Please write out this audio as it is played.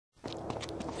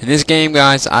In this game,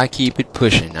 guys, I keep it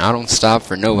pushing. I don't stop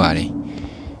for nobody.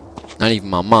 Not even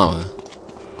my mama.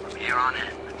 From here on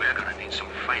in, we're gonna need some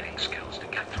fighting skills to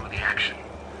get through the action.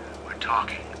 We're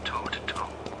talking toe to toe.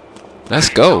 Let's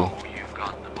go. I know you've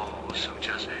got the balls, so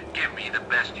just give me the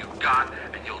best you've got,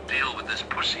 and you'll deal with this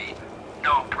pussy,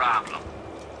 no problem.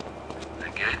 The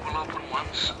gate will open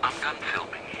once I'm done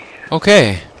filming here.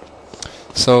 Okay.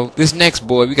 So this next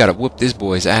boy, we gotta whoop this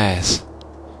boy's ass.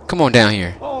 Come on down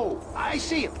here. Oh, I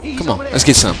see him. He's Come on, over there. let's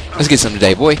get some. Let's get some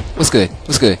today, boy. What's good?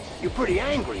 What's good? You're pretty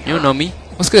angry. You don't know me.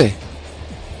 What's good?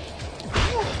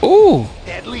 Ooh.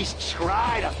 At least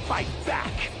try to fight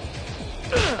back.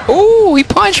 Ooh, he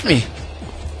punched me.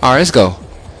 Alright, let's go.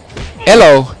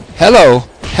 Hello. Hello.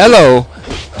 Hello.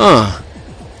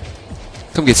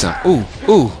 Come get some. Ooh.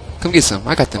 Ooh. Come get some.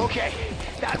 I got them. Okay,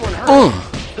 that one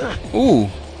hurt. Ooh.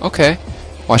 Okay.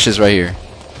 Watch this right here.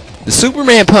 The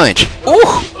Superman punch.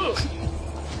 Ooh.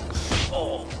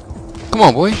 Come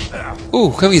on, boy.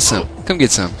 Ooh, come get some. Come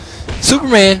get some.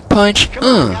 Superman punch. Come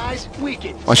on, guys. We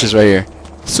can. Watch this right here.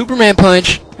 Superman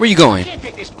punch. Where you going? Can't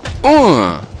take this.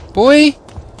 Boy.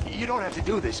 You don't have to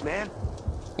do this, man.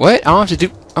 What? I don't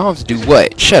have to do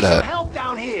what? Shut Some up. help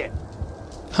down here.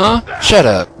 Huh? Shut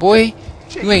up, boy.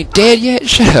 You ain't dead yet?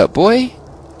 Shut up, boy.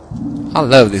 I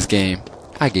love this game.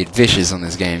 I get vicious on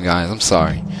this game, guys. I'm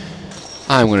sorry.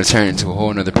 I'm gonna turn into a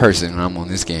whole nother person when I'm on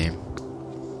this game.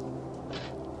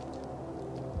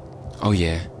 Oh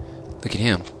yeah. Look at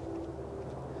him.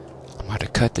 I'm about to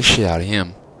cut the shit out of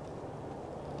him.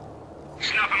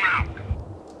 Snuff him out.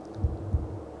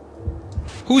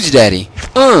 Who's daddy?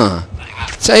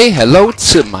 Say hello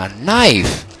to my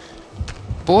knife.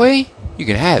 Boy, you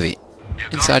can have it.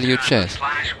 Inside of your chest.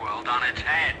 Flash world on its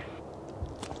head.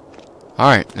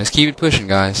 Alright, let's keep it pushing,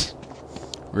 guys.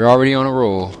 We're already on a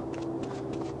roll.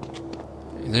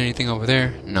 Is there anything over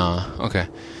there? Nah, okay.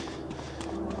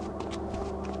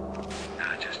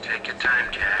 Now just take your time,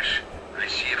 Cash. I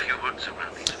see a few hoods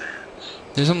around these vans.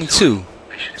 There's only two.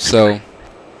 Mission So,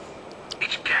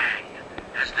 each gang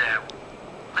has their,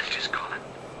 let's just call it,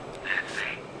 their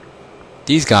thing.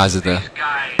 these guys are the These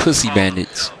guys pussy call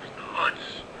bandits. themselves the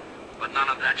hoods, but none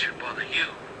of that should bother you.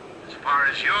 As far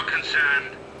as you're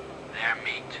concerned, they're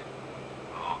meat.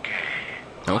 Okay.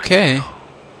 Okay.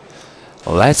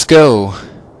 Let's go.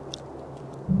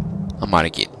 I'm about to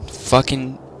get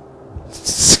fucking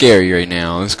scary right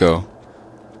now. Let's go.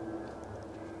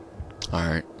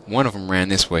 Alright. One of them ran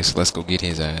this way, so let's go get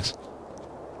his ass.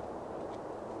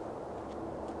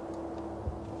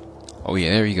 Oh yeah,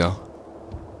 there you go.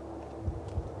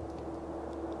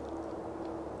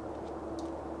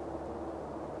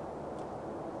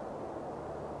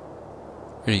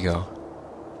 Where'd he go?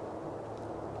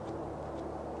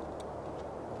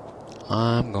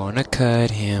 I'm gonna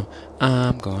cut him.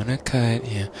 I'm gonna cut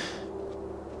him.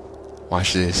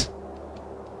 Watch this.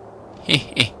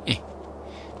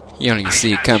 You don't even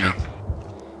see it coming.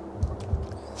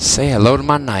 Say hello to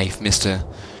my knife, Mr.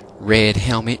 Red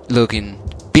Helmet looking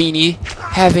beanie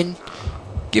having.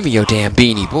 Give me your damn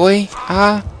beanie, boy.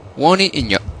 I want it in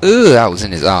your. Ugh, I was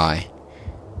in his eye.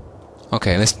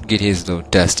 Okay, let's get his little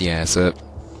dusty ass up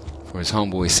before his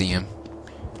homeboy see him.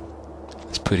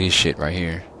 Let's put his shit right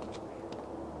here.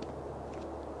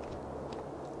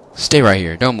 Stay right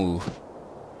here. Don't move.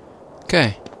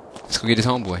 Okay. Let's go get his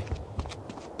homeboy.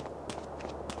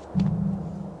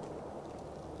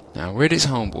 Now, where does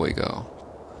homeboy go?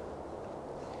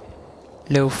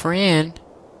 Little friend.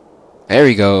 There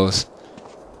he goes.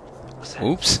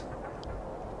 Oops.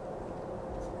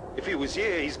 If he was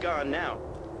here, he's gone now.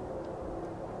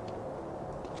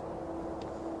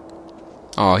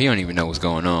 Oh, he don't even know what's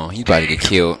going on. He's about to get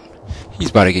killed. He's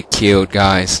about to get killed,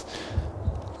 guys.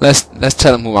 Let's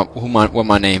tell him what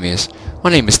my name is.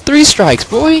 My name is Three Strikes,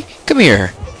 boy. Come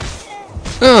here.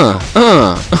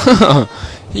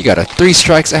 You got a 3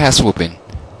 strikes ass whooping.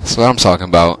 That's what I'm talking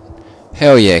about.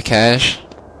 Hell yeah, Cash.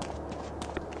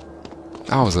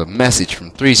 That was a message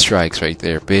from 3 Strikes right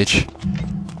there, bitch.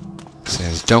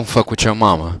 Says, don't fuck with your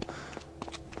mama.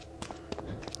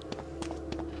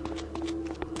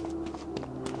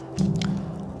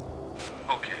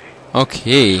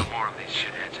 Okay. Some more of these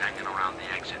shitheads hanging around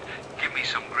the exit. Give me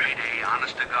some grade A,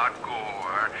 honest to God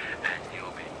gore, and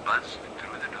you'll be buzzed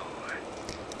through the door.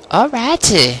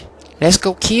 Alrighty. Let's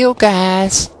go kill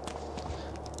guys.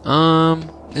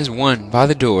 There's one by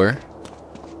the door.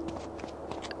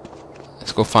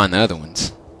 Let's go find the other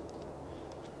ones.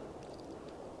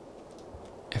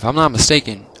 If I'm not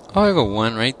mistaken, oh, I got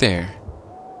one right there.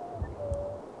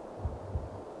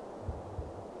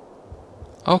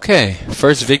 Okay,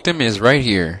 first victim is right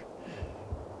here.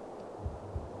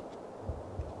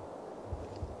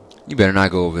 You better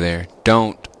not go over there.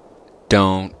 Don't.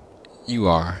 You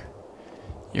are.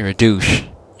 You're a douche.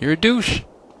 You're a douche.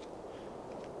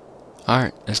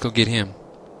 Alright, let's go get him.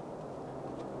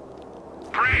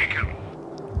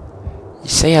 You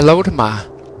say hello to my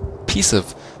piece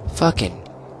of fucking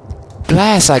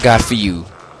glass I got for you.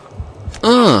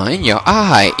 In your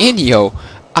eye. In your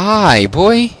eye,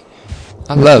 boy.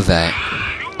 I love that.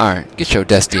 Alright, get your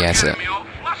dusty ass up.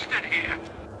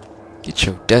 Get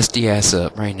your dusty ass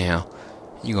up right now.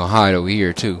 You gonna hide over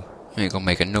here too. You ain't gonna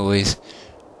make a noise.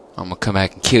 I'm gonna come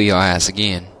back and kill your ass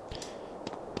again.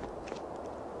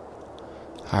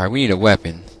 Alright, we need a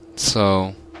weapon.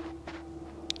 So...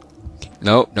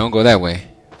 Nope, don't go that way.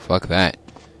 Fuck that.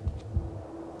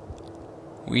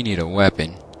 We need a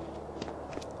weapon.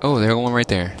 Oh, there's one right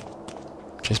there.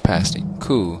 Just past it.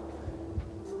 Cool.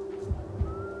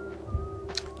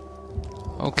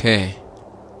 Okay.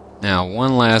 Now,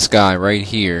 one last guy right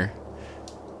here.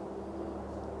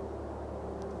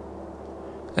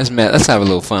 Let's have a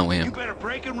little fun with him. You better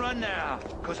break and run now,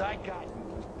 'cause I got you.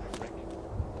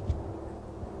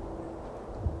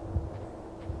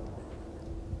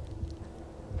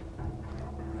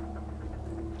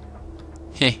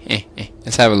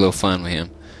 Let's have a little fun with him.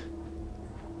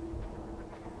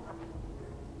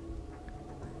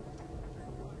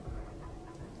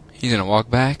 He's gonna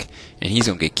walk back, and he's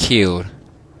gonna get killed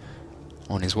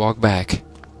on his walk back.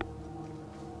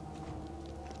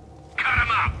 Cut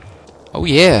him up. Oh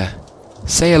yeah.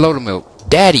 Say hello to my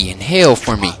daddy in hell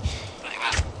for me.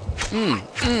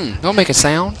 Don't make a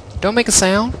sound. Don't make a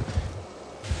sound.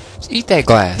 Just eat that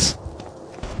glass.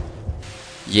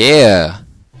 Yeah.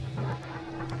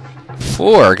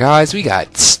 4, guys. We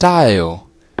got style.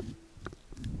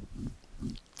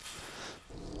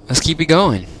 Let's keep it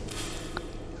going.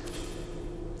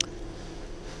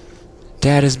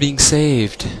 Dad is being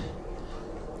saved.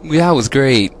 That was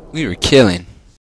great. We were killing.